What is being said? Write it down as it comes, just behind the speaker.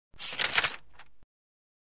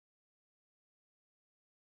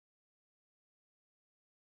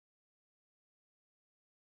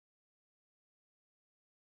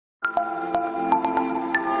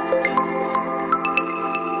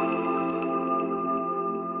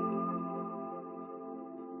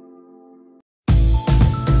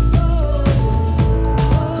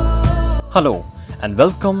Hello and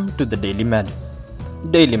welcome to the Daily Med.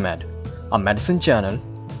 Daily Med, a medicine channel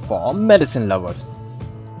for medicine lovers.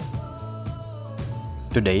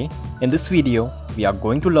 Today, in this video, we are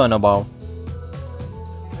going to learn about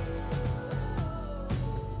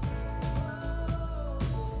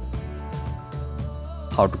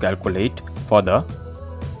how to calculate for the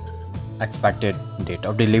expected date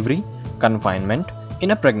of delivery, confinement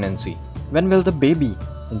in a pregnancy. When will the baby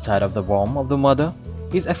inside of the womb of the mother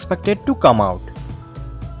is expected to come out?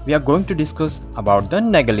 We are going to discuss about the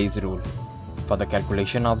Naegele's rule for the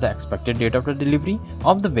calculation of the expected date of the delivery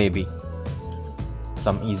of the baby.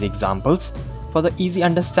 Some easy examples for the easy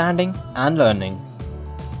understanding and learning.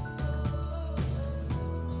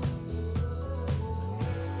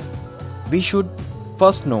 We should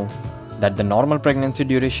first know that the normal pregnancy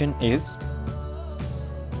duration is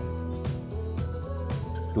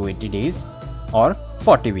 280 days or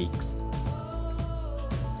 40 weeks.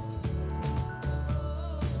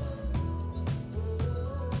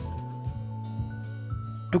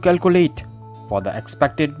 To calculate for the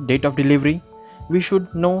expected date of delivery, we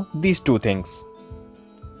should know these two things.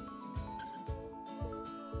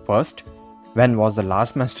 First, when was the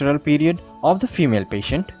last menstrual period of the female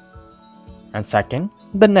patient? And second,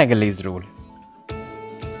 the Naegele's rule.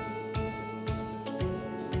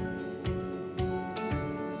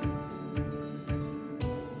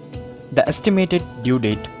 The estimated due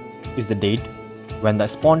date is the date when the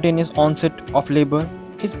spontaneous onset of labor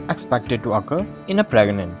is expected to occur in a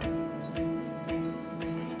pregnant.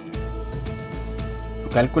 To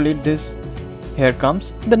calculate this, here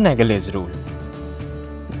comes the Naegele's rule.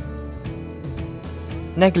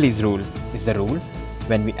 Naegele's rule is the rule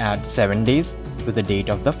when we add 7 days to the date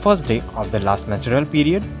of the first day of the last menstrual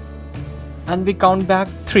period and we count back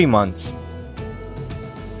 3 months.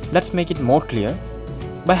 Let's make it more clear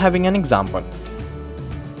by having an example.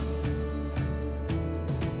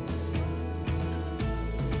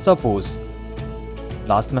 Suppose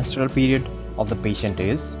last menstrual period of the patient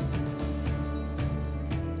is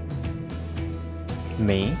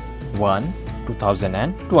May 1,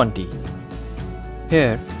 2020.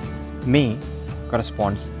 Here, May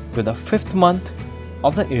corresponds to the 5th month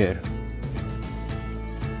of the year,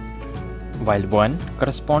 while 1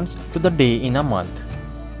 corresponds to the day in a month.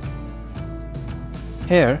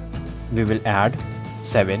 Here, we will add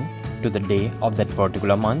 7 to the day of that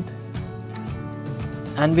particular month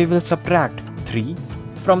and we will subtract 3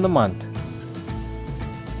 from the month.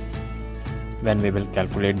 When we will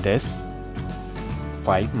calculate this,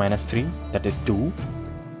 5 minus 3, that is 2,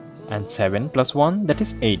 and 7 plus 1, that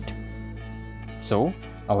is 8. So,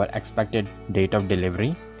 our expected date of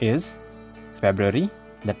delivery is February,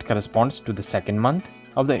 that corresponds to the 2nd month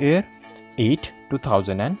of the year, 8,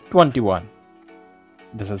 2021.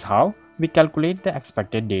 This is how we calculate the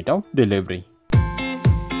expected date of delivery.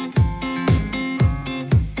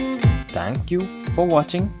 Thank you for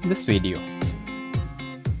watching this video.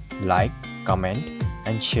 Like, comment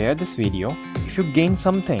and share this video if you gain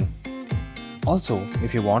something. Also,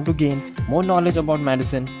 if you want to gain more knowledge about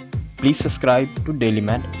medicine, please subscribe to Daily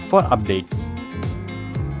Med for updates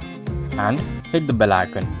and hit the bell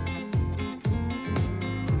icon.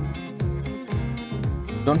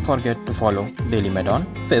 Don't forget to follow Daily Med on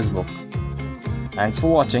Facebook. Thanks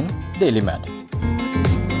for watching Daily Med.